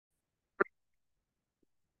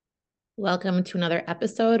Welcome to another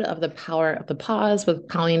episode of The Power of the Pause with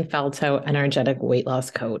Colleen Falto, energetic weight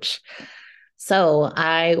loss coach. So,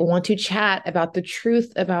 I want to chat about the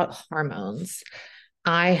truth about hormones.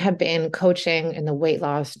 I have been coaching in the weight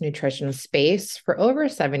loss nutrition space for over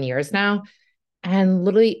 7 years now, and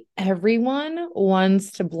literally everyone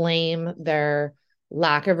wants to blame their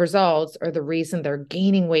lack of results or the reason they're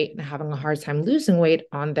gaining weight and having a hard time losing weight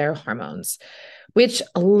on their hormones, which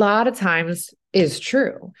a lot of times is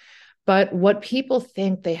true. But what people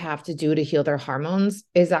think they have to do to heal their hormones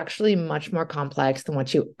is actually much more complex than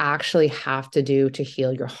what you actually have to do to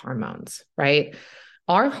heal your hormones, right?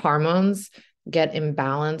 Our hormones get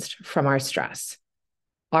imbalanced from our stress.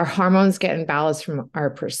 Our hormones get imbalanced from our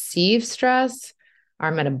perceived stress,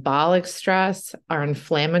 our metabolic stress, our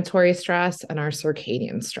inflammatory stress, and our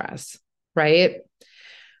circadian stress, right?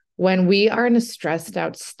 When we are in a stressed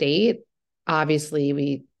out state, obviously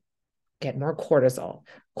we get more cortisol.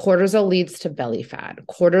 Cortisol leads to belly fat.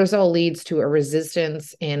 Cortisol leads to a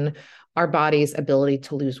resistance in our body's ability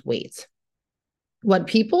to lose weight. What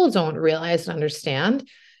people don't realize and understand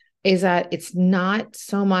is that it's not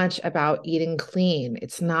so much about eating clean.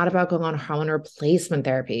 It's not about going on hormone replacement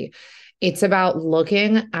therapy. It's about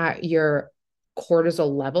looking at your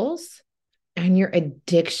cortisol levels and your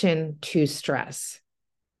addiction to stress,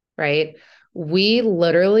 right? We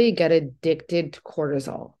literally get addicted to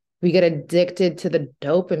cortisol. We get addicted to the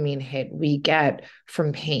dopamine hit we get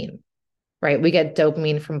from pain, right? We get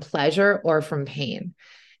dopamine from pleasure or from pain.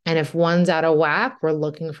 And if one's out of whack, we're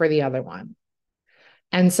looking for the other one.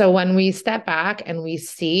 And so when we step back and we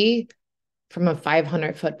see from a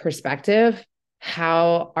 500-foot perspective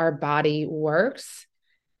how our body works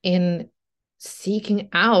in seeking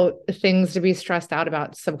out things to be stressed out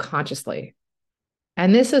about subconsciously.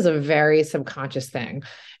 And this is a very subconscious thing.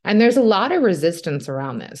 And there's a lot of resistance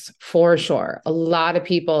around this, for sure. A lot of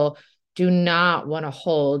people do not want to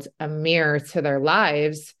hold a mirror to their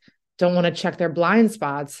lives, don't want to check their blind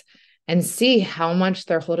spots and see how much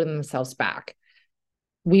they're holding themselves back.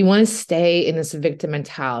 We want to stay in this victim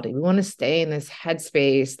mentality. We want to stay in this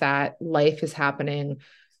headspace that life is happening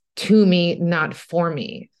to me, not for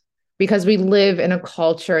me, because we live in a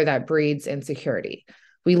culture that breeds insecurity.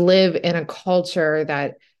 We live in a culture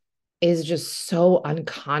that is just so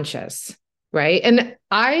unconscious, right? And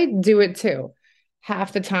I do it too.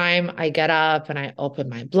 Half the time I get up and I open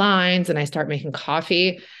my blinds and I start making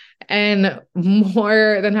coffee. And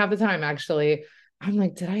more than half the time, actually, I'm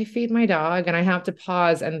like, did I feed my dog? And I have to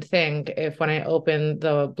pause and think if when I open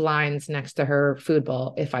the blinds next to her food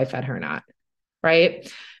bowl, if I fed her or not,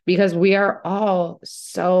 right? Because we are all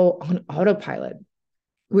so on autopilot.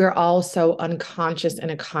 We're all so unconscious in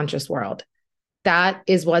a conscious world. That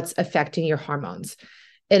is what's affecting your hormones.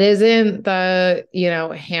 It isn't the,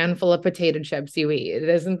 handful of potato chips you eat. It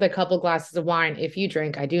isn't the couple glasses of wine. If you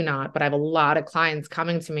drink, I do not, but I have a lot of clients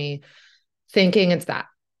coming to me thinking it's that,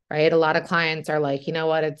 right? A lot of clients are like, you know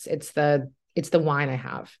what? It's the wine I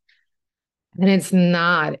have. And it's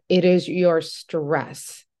not. It is your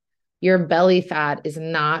stress. Your belly fat is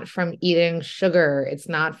not from eating sugar. It's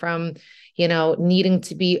not from, needing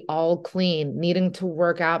to be all clean, needing to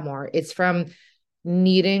work out more. It's from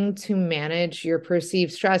needing to manage your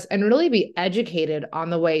perceived stress and really be educated on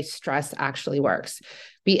the way stress actually works.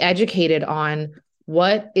 Be educated on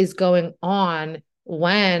what is going on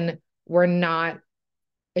when we're not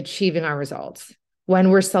achieving our results, when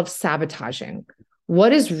we're self-sabotaging.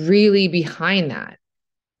 What is really behind that?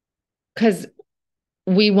 Because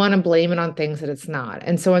we want to blame it on things that it's not.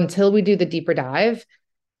 And so until we do the deeper dive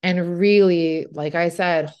and really, like I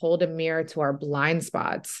said, hold a mirror to our blind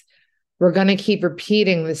spots, we're going to keep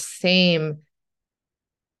repeating the same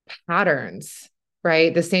patterns,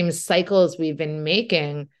 right? The same cycles we've been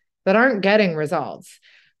making that aren't getting results.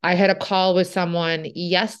 I had a call with someone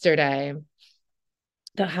yesterday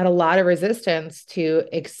that had a lot of resistance to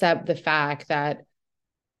accept the fact that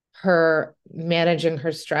her managing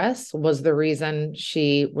her stress was the reason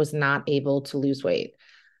she was not able to lose weight.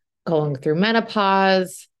 Going through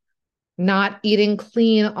menopause, not eating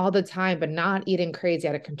clean all the time, but not eating crazy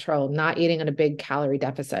out of control, not eating in a big calorie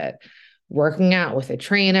deficit, working out with a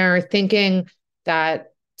trainer, thinking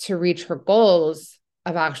that to reach her goals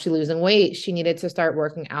of actually losing weight, she needed to start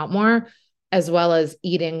working out more, as well as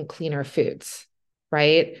eating cleaner foods,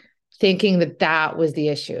 right? Thinking that that was the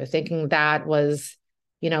issue, thinking that was,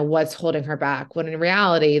 what's holding her back. When in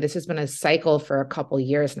reality, this has been a cycle for a couple of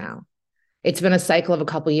years now. It's been a cycle of a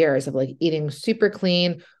couple of years of like eating super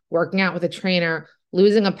clean, working out with a trainer,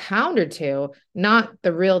 losing a pound or two, not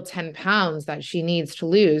the real 10 pounds that she needs to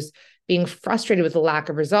lose, being frustrated with the lack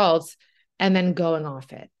of results, and then going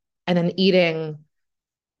off it, and then eating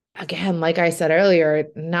again, like I said earlier,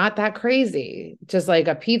 not that crazy, just like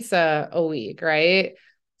a pizza a week, right?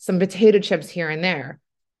 Some potato chips here and there,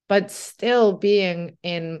 but still being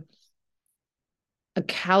in a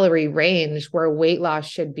calorie range where weight loss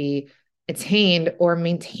should be attained or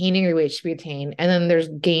maintaining your weight should be attained. And then there's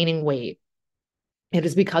gaining weight. It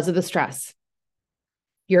is because of the stress,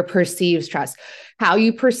 your perceived stress, how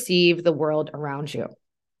you perceive the world around you,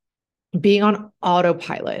 being on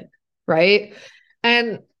autopilot, right?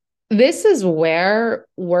 And this is where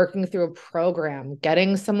working through a program,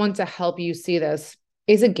 getting someone to help you see this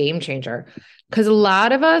is a game changer. Because a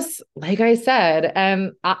lot of us, like I said,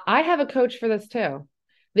 and I have a coach for this too.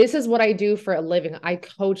 This is what I do for a living. I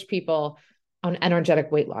coach people on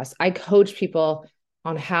energetic weight loss. I coach people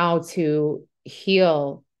on how to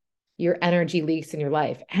heal your energy leaks in your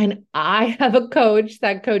life. And I have a coach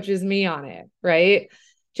that coaches me on it, right?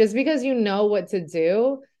 Just because you know what to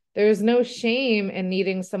do, there's no shame in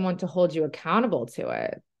needing someone to hold you accountable to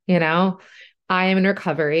it. You know, I am in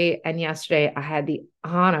recovery. And yesterday I had the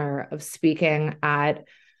honor of speaking at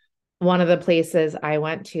one of the places I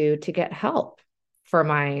went to get help for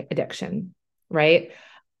my addiction, right?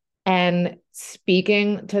 And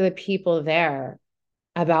speaking to the people there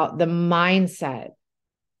about the mindset,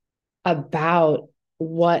 about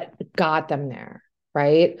what got them there,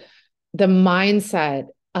 right? The mindset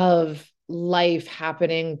of life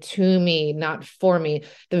happening to me, not for me,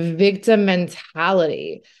 the victim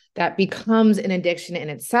mentality that becomes an addiction in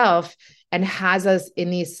itself and has us in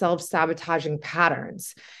these self-sabotaging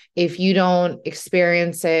patterns. If you don't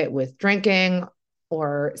experience it with drinking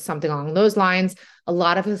or something along those lines, a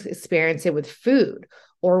lot of us experience it with food,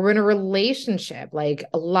 or we're in a relationship. Like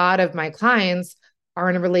a lot of my clients are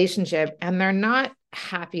in a relationship and they're not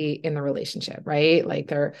happy in the relationship, right? Like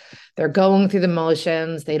they're going through the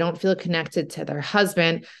motions. They don't feel connected to their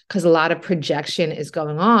husband because a lot of projection is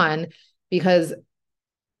going on, because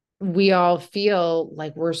we all feel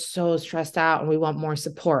like we're so stressed out and we want more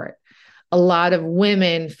support. A lot of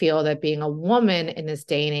women feel that being a woman in this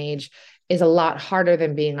day and age is a lot harder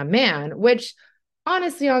than being a man, which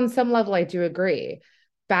honestly, on some level, I do agree.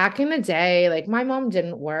 Back in the day, like my mom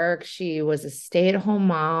didn't work. She was a stay-at-home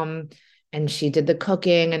mom and she did the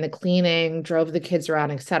cooking and the cleaning, drove the kids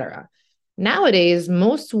around, etc. Nowadays,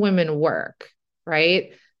 most women work,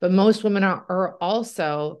 right? But most women are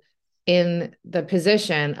also in the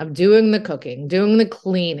position of doing the cooking, doing the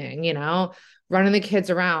cleaning, running the kids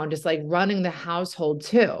around, just like running the household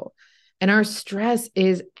too. And our stress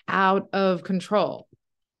is out of control,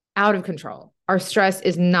 out of control. Our stress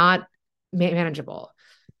is not manageable,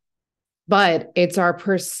 but it's our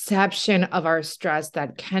perception of our stress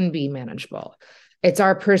that can be manageable. It's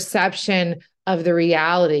our perception of the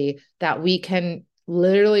reality that we can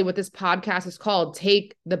literally, what this podcast is called,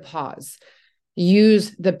 take the pause,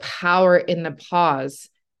 use the power in the pause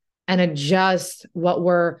and adjust what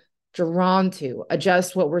we're drawn to,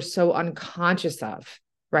 adjust what we're so unconscious of,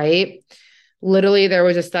 right? Literally, there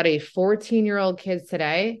was a study, 14-year-old kids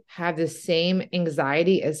today have the same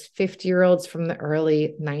anxiety as 50-year-olds from the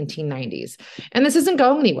early 1990s. And this isn't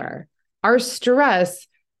going anywhere. Our stress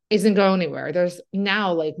isn't going anywhere. There's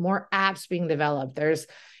now like more apps being developed. There's,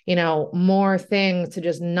 more things to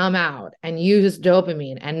just numb out and use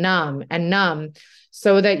dopamine and numb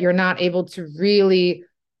so that you're not able to really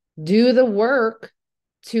do the work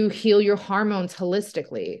to heal your hormones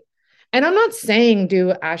holistically. And I'm not saying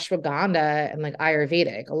do ashwagandha and like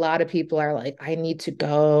Ayurvedic. A lot of people are like, I need to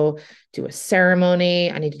go do a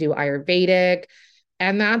ceremony. I need to do Ayurvedic.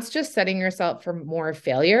 And that's just setting yourself for more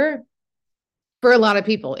failure for a lot of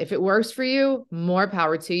people. If it works for you, more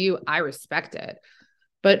power to you. I respect it.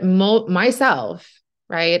 But myself,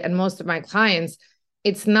 right, and most of my clients,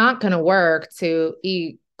 it's not going to work to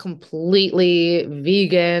eat completely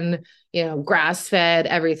vegan, grass-fed,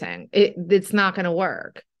 everything. It's not going to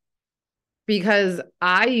work, because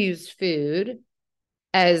I use food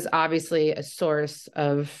as obviously a source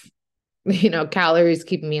of, calories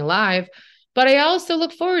keeping me alive, but I also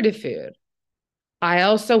look forward to food. I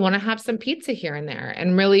also want to have some pizza here and there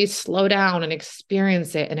and really slow down and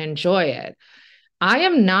experience it and enjoy it. I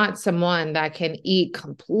am not someone that can eat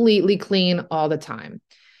completely clean all the time.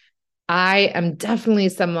 I am definitely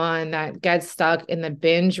someone that gets stuck in the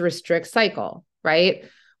binge restrict cycle, right?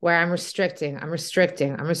 Where I'm restricting.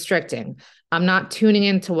 I'm not tuning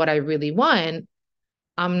into what I really want.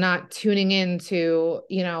 I'm not tuning into,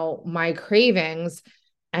 my cravings,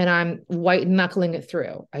 and I'm white knuckling it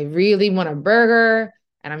through. I really want a burger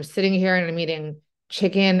and I'm sitting here and I'm eating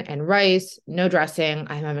chicken and rice, no dressing.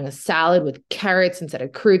 I'm having a salad with carrots instead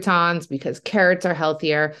of croutons because carrots are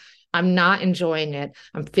healthier. I'm not enjoying it.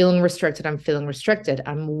 I'm feeling restricted. I'm feeling restricted.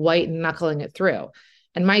 I'm white knuckling it through.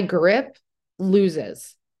 And my grip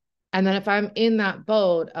loses. And then if I'm in that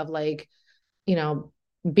boat of like, you know,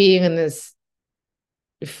 being in this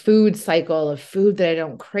food cycle of food that I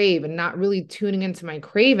don't crave and not really tuning into my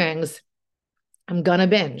cravings, I'm gonna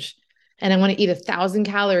binge. And I want to eat 1,000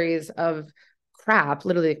 calories of crap,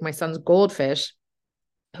 literally like my son's goldfish.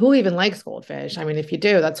 Who even likes goldfish? I mean, if you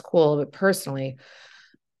do, that's cool. But personally,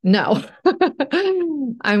 no.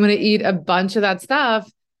 I'm going to eat a bunch of that stuff.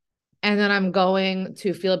 And then I'm going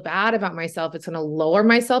to feel bad about myself. It's going to lower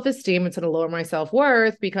my self esteem. It's going to lower my self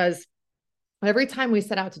worth because every time we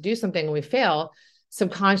set out to do something and we fail,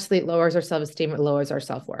 subconsciously it lowers our self esteem. It lowers our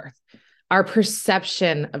self worth. Our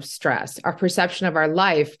perception of stress, our perception of our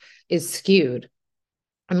life is skewed.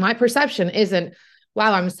 And my perception isn't,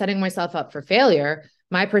 wow, I'm setting myself up for failure.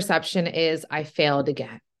 My perception is I failed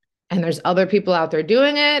again. And there's other people out there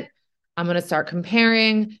doing it. I'm going to start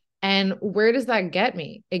comparing. And where does that get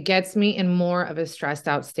me? It gets me in more of a stressed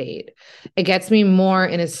out state. It gets me more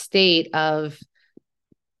in a state of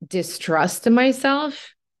distrust of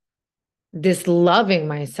myself, disloving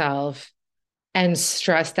myself, and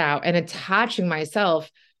stressed out and attaching myself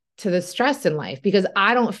to the stress in life because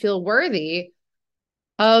I don't feel worthy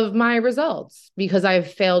of my results because I've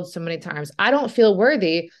failed so many times. I don't feel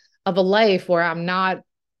worthy of a life where I'm not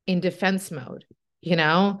in defense mode. You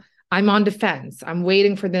know, I'm on defense. I'm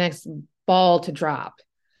waiting for the next ball to drop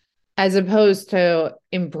as opposed to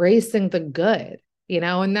embracing the good,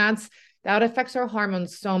 and that affects our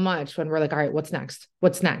hormones so much when we're like, all right, what's next?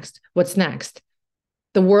 What's next? What's next?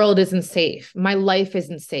 The world isn't safe. My life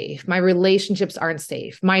isn't safe. My relationships aren't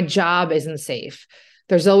safe. My job isn't safe.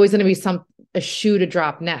 There's always going to be a shoe to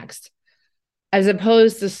drop next, as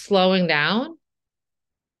opposed to slowing down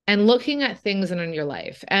and looking at things in your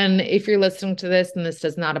life. And if you're listening to this and this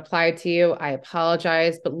does not apply to you, I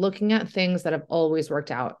apologize, but looking at things that have always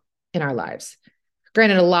worked out in our lives.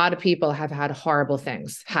 Granted, a lot of people have had horrible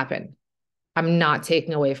things happen. I'm not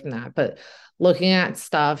taking away from that, but looking at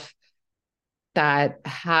stuff that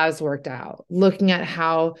has worked out, looking at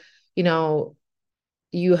how,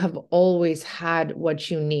 you have always had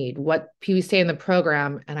what you need, what people say in the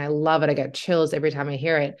program. And I love it. I get chills every time I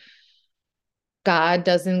hear it. God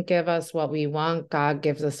doesn't give us what we want. God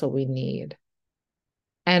gives us what we need.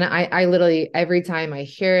 And I literally, every time I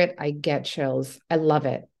hear it, I get chills. I love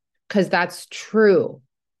it because that's true.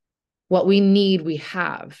 What we need, we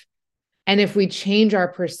have. And if we change our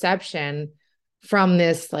perception from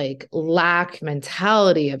this like lack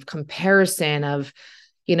mentality of comparison of,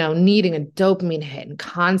 needing a dopamine hit and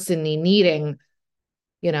constantly needing,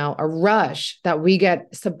 a rush that we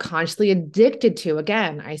get subconsciously addicted to.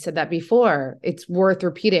 Again, I said that before, it's worth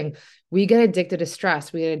repeating. We get addicted to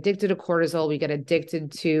stress. We get addicted to cortisol. We get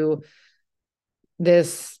addicted to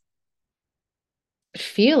this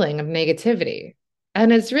feeling of negativity.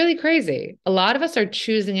 And it's really crazy. A lot of us are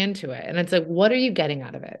choosing into it. And it's like, what are you getting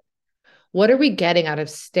out of it? What are we getting out of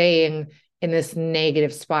staying in this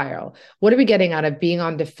negative spiral? What are we getting out of being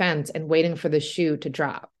on defense and waiting for the shoe to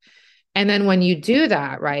drop? And then when you do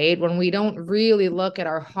that, right, when we don't really look at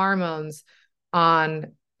our hormones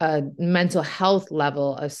on a mental health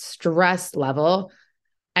level, a stress level,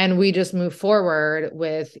 and we just move forward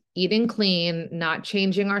with eating clean, not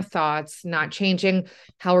changing our thoughts, not changing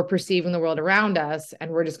how we're perceiving the world around us.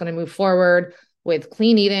 And we're just going to move forward with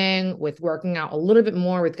clean eating, with working out a little bit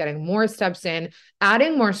more, with getting more steps in,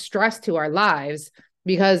 adding more stress to our lives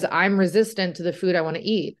because I'm resistant to the food I want to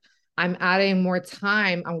eat. I'm adding more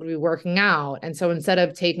time. I'm going to be working out. And so instead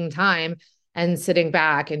of taking time and sitting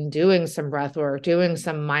back and doing some breath work, doing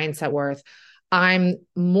some mindset work, I'm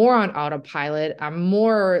more on autopilot.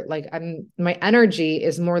 My energy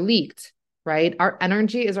is more leaked, right? Our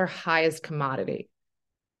energy is our highest commodity.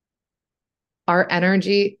 Our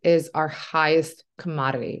energy is our highest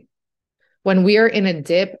commodity. When we are in a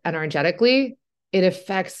dip energetically, it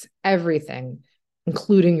affects everything,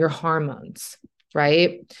 including your hormones,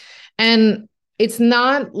 right? And it's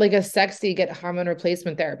not like a sexy get hormone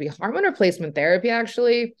replacement therapy. Hormone replacement therapy,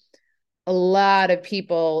 actually, a lot of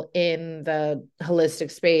people in the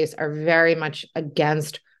holistic space are very much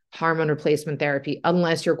against hormone replacement therapy,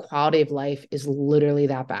 unless your quality of life is literally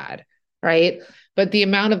that bad, right? But the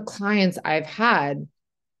amount of clients I've had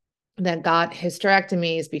that got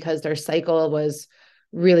hysterectomies because their cycle was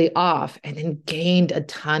really off and then gained a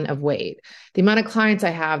ton of weight. The amount of clients I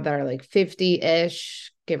have that are like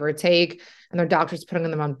 50-ish, give or take, and their doctor's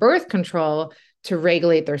putting them on birth control to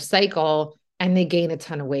regulate their cycle, and they gain a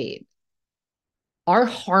ton of weight. Our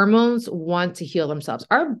hormones want to heal themselves.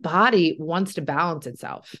 Our body wants to balance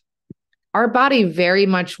itself. Our body very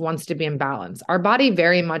much wants to be in balance. Our body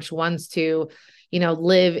very much wants to,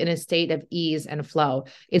 live in a state of ease and flow.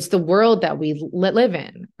 It's the world that we live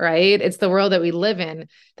in, right? It's the world that we live in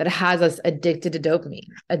that has us addicted to dopamine,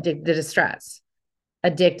 addicted to stress,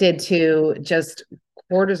 addicted to just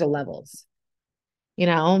cortisol levels, you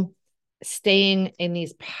know, staying in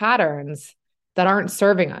these patterns that aren't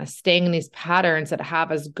serving us, staying in these patterns that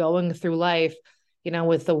have us going through life,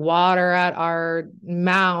 with the water at our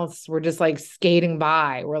mouths. We're just like skating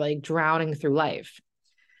by, we're like drowning through life.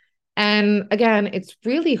 And again, it's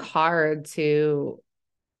really hard to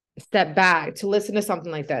step back, to listen to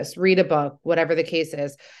something like this, read a book, whatever the case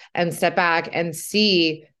is, and step back and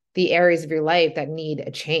see the areas of your life that need a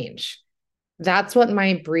change. That's what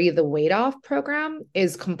my Breathe the Weight Off program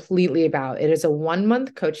is completely about. It is a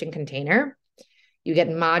 1-month coaching container. You get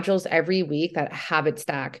modules every week that habit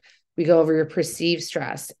stack. We go over your perceived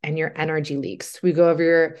stress and your energy leaks. We go over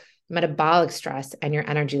your metabolic stress and your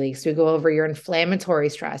energy leaks. We go over your inflammatory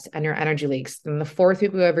stress and your energy leaks. Then the 4th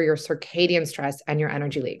week, we go over your circadian stress and your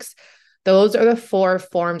energy leaks. Those are the 4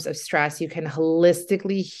 forms of stress you can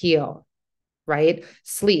holistically heal, right?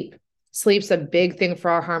 Sleep. Sleep's a big thing for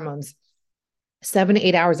our hormones. 7 to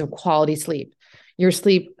 8 hours of quality sleep. Your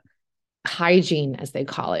sleep hygiene, as they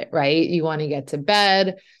call it, right? You want to get to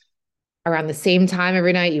bed around the same time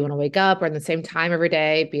every night. You want to wake up around the same time every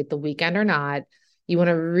day, be it the weekend or not. You want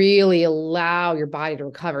to really allow your body to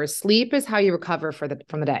recover. Sleep is how you recover from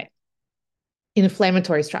the day.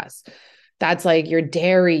 Inflammatory stress. That's like your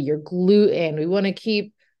dairy, your gluten. We want to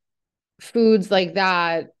keep foods like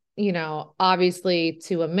that, obviously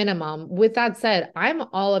to a minimum. With that said, I'm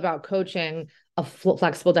all about coaching a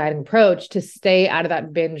flexible dieting approach to stay out of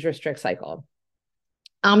that binge restrict cycle.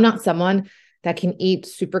 I'm not someone that can eat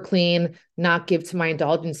super clean, not give to my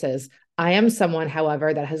indulgences. I am someone,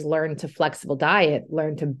 however, that has learned to flexible diet,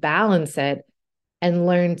 learned to balance it, and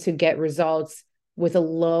learn to get results with a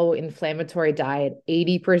low inflammatory diet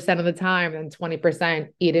 80% of the time and 20%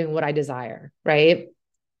 eating what I desire, right?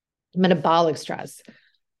 Metabolic stress.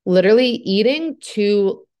 Literally eating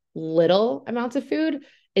too little amounts of food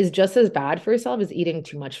is just as bad for yourself as eating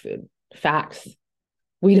too much food. Facts.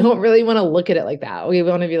 We don't really want to look at it like that. We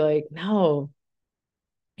want to be like, no,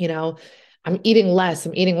 I'm eating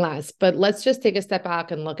less. But let's just take a step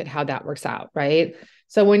back and look at how that works out, right?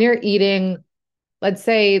 So when you're eating, let's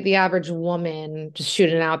say the average woman, just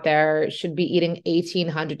shooting out there, should be eating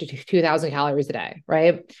 1,800 to 2,000 calories a day,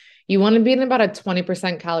 right? You want to be in about a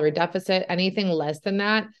 20% calorie deficit. Anything less than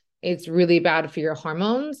that, it's really bad for your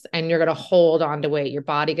hormones and you're going to hold on to weight. Your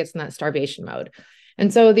body gets in that starvation mode.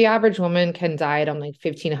 And so the average woman can diet on like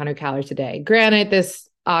 1,500 calories a day. Granted, this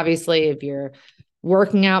obviously, if you're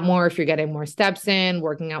working out more, if you're getting more steps in,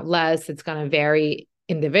 working out less, it's going to vary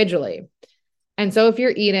individually. And so if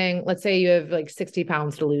you're eating, let's say you have like 60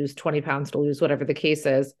 pounds to lose, 20 pounds to lose, whatever the case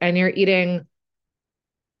is, and you're eating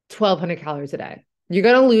 1,200 calories a day, you're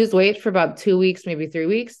going to lose weight for about 2 weeks, maybe 3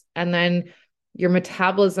 weeks. And then your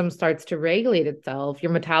metabolism starts to regulate itself.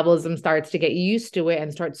 Your metabolism starts to get used to it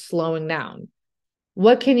and starts slowing down.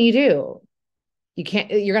 What can you do?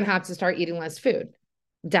 You're going to have to start eating less food,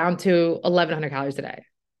 down to 1,100 calories a day.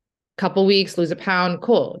 Couple weeks, lose a pound,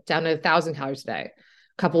 cool. Down to 1,000 calories a day.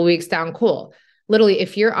 Couple weeks down, cool. Literally,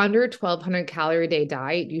 if you're under 1,200 calorie a day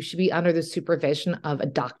diet, you should be under the supervision of a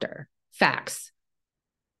doctor. Facts.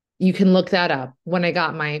 You can look that up. When I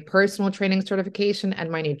got my personal training certification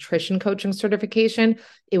and my nutrition coaching certification,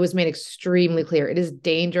 it was made extremely clear. It is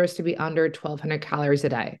dangerous to be under 1,200 calories a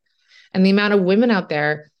day. And the amount of women out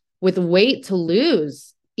there with weight to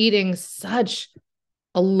lose, eating such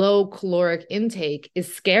a low caloric intake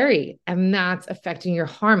is scary. And that's affecting your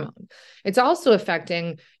hormone. It's also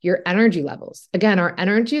affecting your energy levels. Again, our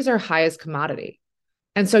energy is our highest commodity.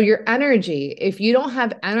 And so your energy, if you don't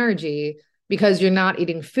have energy because you're not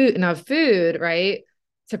eating enough food, right,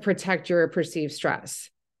 to protect your perceived stress,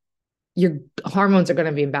 your hormones are going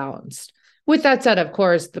to be imbalanced. With that said, of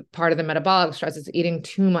course, the part of the metabolic stress is eating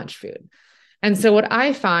too much food. And so what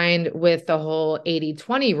I find with the whole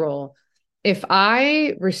 80-20 rule, if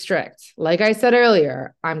I restrict, like I said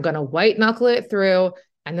earlier, I'm going to white knuckle it through,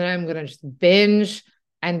 and then I'm going to just binge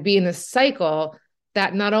and be in this cycle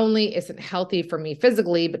that not only isn't healthy for me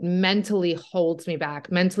physically, but mentally holds me back.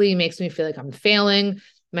 Mentally makes me feel like I'm failing.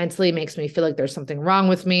 Mentally makes me feel like there's something wrong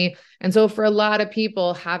with me. And so for a lot of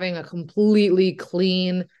people, having a completely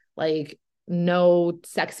clean, like no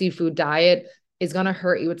sexy food diet is going to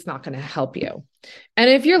hurt you. It's not going to help you. And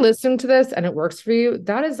if you're listening to this and it works for you,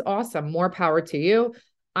 that is awesome. More power to you.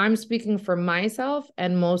 I'm speaking for myself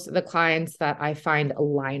and most of the clients that I find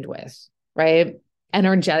aligned with, right?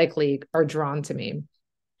 Energetically are drawn to me.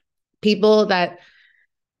 People that,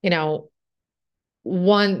 you know,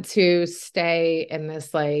 want to stay in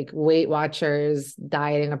this like Weight Watchers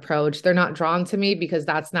dieting approach, they're not drawn to me because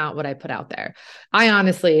that's not what I put out there. I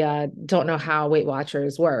honestly don't know how Weight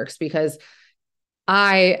Watchers works because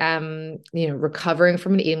I am, recovering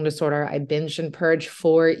from an eating disorder. I binged and purged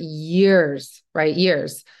for years, right?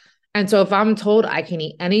 Years. And so if I'm told I can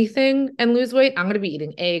eat anything and lose weight, I'm going to be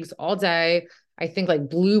eating eggs all day. I think like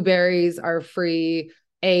blueberries are free,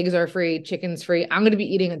 eggs are free, chicken's free. I'm going to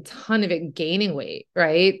be eating a ton of it, gaining weight,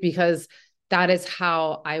 right? Because that is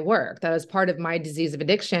how I work. That is part of my disease of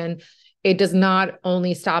addiction. It does not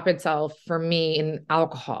only stop itself for me in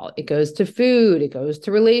alcohol. It goes to food, it goes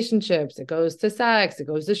to relationships, it goes to sex, it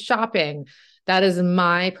goes to shopping. That is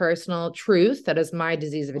my personal truth. That is my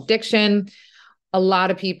disease of addiction. A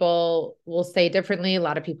lot of people will say differently. A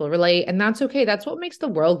lot of people relate, and that's okay. That's what makes the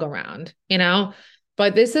world go round,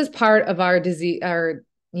 But this is part of our disease, our,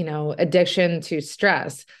 addiction to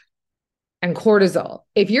stress and cortisol.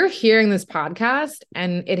 If you're hearing this podcast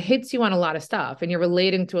and it hits you on a lot of stuff and you're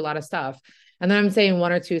relating to a lot of stuff, and then I'm saying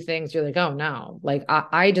one or two things, you're like, oh no, like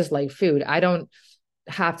I just like food. I don't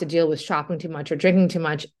have to deal with shopping too much or drinking too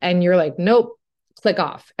much. And you're like, nope, click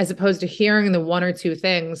off, as opposed to hearing the one or two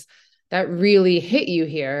things that really hit you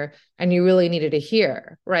here and you really needed to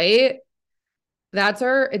hear, right? That's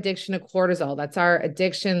our addiction to cortisol. That's our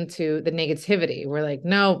addiction to the negativity. We're like,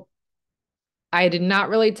 no, I did not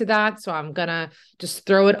relate to that. So I'm going to just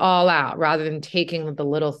throw it all out rather than taking the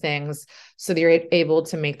little things so that you're able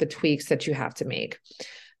to make the tweaks that you have to make.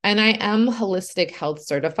 And I am holistic health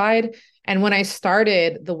certified. And when I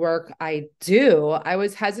started the work I do, I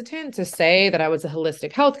was hesitant to say that I was a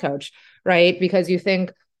holistic health coach, right? Because you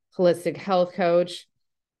think holistic health coach,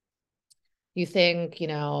 you think,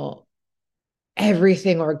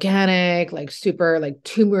 everything organic, like super like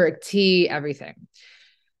turmeric tea, everything.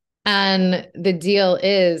 And the deal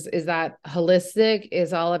is that holistic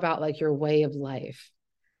is all about like your way of life.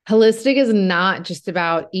 Holistic is not just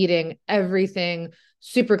about eating everything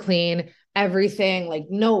super clean, everything like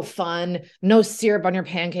no fun, no syrup on your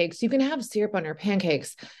pancakes. You can have syrup on your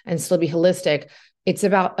pancakes and still be holistic. It's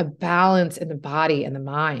about a balance in the body and the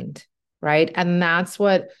mind, right? And that's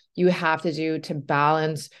what you have to do to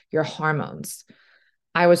balance your hormones.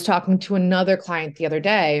 I was talking to another client the other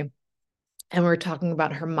day, and we're talking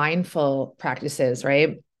about her mindful practices,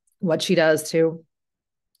 right? What she does to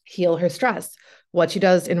heal her stress, what she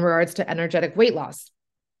does in regards to energetic weight loss.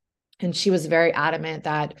 And she was very adamant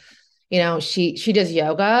that, she does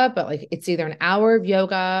yoga, but like it's either an hour of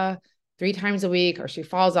yoga 3 times a week, or she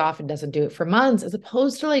falls off and doesn't do it for months, as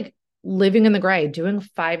opposed to like living in the gray, doing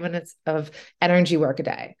 5 minutes of energy work a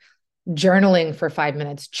day, journaling for 5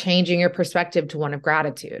 minutes, changing your perspective to one of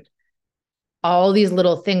gratitude. All these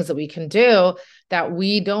little things that we can do that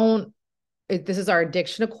we don't, this is our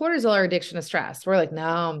addiction to cortisol, our addiction to stress. We're like,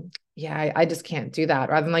 no, yeah, I just can't do that.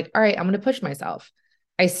 Rather than like, all right, I'm going to push myself.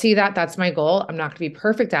 I see that that's my goal. I'm not going to be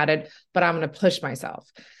perfect at it, but I'm going to push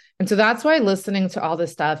myself. And so that's why listening to all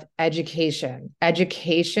this stuff, education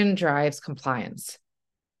drives compliance.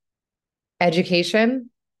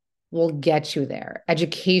 Education will get you there.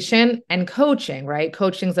 Education and coaching, right?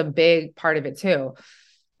 Coaching's a big part of it too.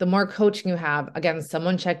 The more coaching you have, again,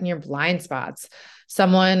 someone checking your blind spots,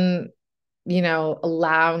 someone,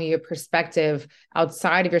 allowing you a perspective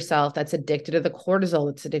outside of yourself that's addicted to the cortisol,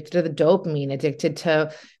 that's addicted to the dopamine, addicted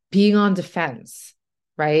to being on defense,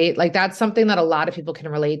 right? Like that's something that a lot of people can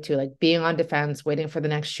relate to, like being on defense, waiting for the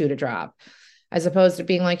next shoe to drop, as opposed to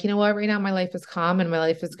being like, you know what, right now my life is calm and my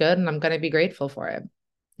life is good and I'm going to be grateful for it.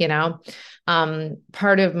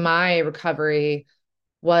 Part of my recovery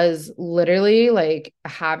was literally like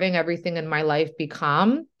having everything in my life be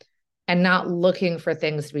calm and not looking for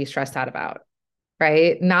things to be stressed out about,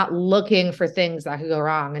 right? Not looking for things that could go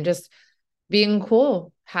wrong and just being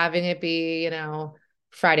cool, having it be,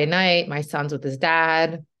 Friday night, my son's with his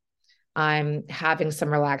dad. I'm having some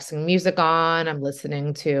relaxing music on. I'm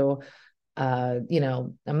listening to, a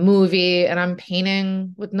movie, and I'm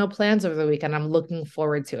painting with no plans over the weekend. I'm looking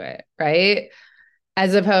forward to it, right?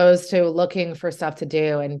 As opposed to looking for stuff to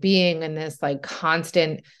do and being in this like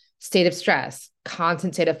constant state of stress,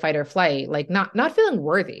 constant state of fight or flight, like not feeling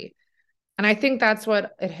worthy. And I think that's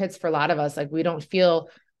what it hits for a lot of us. Like we don't feel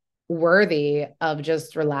worthy of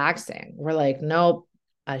just relaxing. We're like, nope,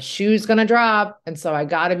 a shoe's going to drop. And so I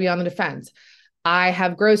got to be on the defense. I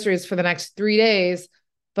have groceries for the next 3 days,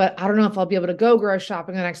 but I don't know if I'll be able to go grocery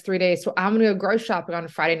shopping the next 3 days. So I'm going to go grocery shopping on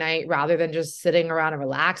Friday night rather than just sitting around and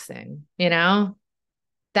relaxing,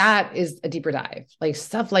 That is a deeper dive, like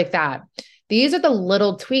stuff like that. These are the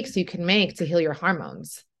little tweaks you can make to heal your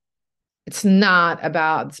hormones. It's not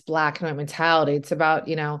about this black and white mentality. It's about,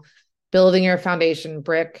 building your foundation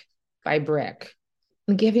brick by brick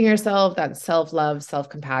and giving yourself that self-love,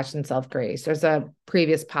 self-compassion, self-grace. There's a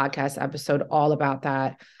previous podcast episode all about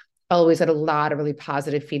that. Always had a lot of really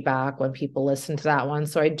positive feedback when people listen to that one.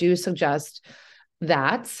 So I do suggest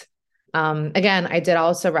that. Again, I did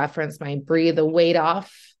also reference my Breathe the Weight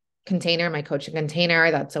Off container, my coaching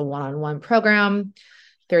container. That's a one-on-one program,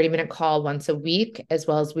 30-minute call once a week, as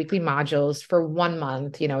well as weekly modules for 1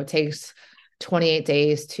 month. It takes 28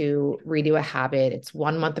 days to redo a habit. It's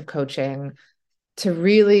 1 month of coaching to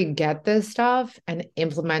really get this stuff and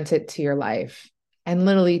implement it to your life and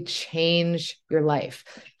literally change your life,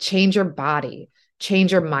 change your body,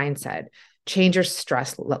 change your mindset, change your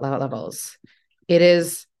stress levels. It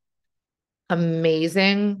is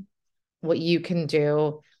amazing what you can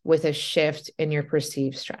do with a shift in your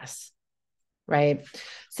perceived stress, right?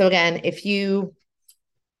 So again, if you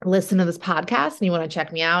listen to this podcast and you want to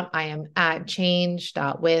check me out, I am at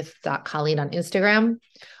change.with.Colleen on Instagram.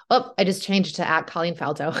 Oh, I just changed to at Colleen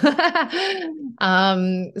Falto.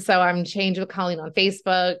 So I'm Change with Colleen on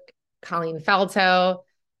Facebook, Colleen Falto.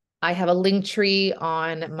 I have a link tree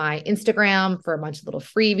on my Instagram for a bunch of little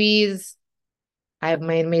freebies. I have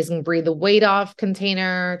my amazing Breathe the Weight Off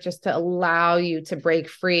container just to allow you to break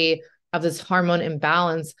free of this hormone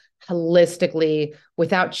imbalance holistically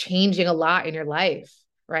without changing a lot in your life,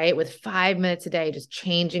 right? With 5 minutes a day, just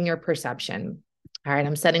changing your perception. All right.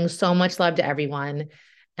 I'm sending so much love to everyone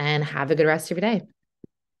and have a good rest of your day.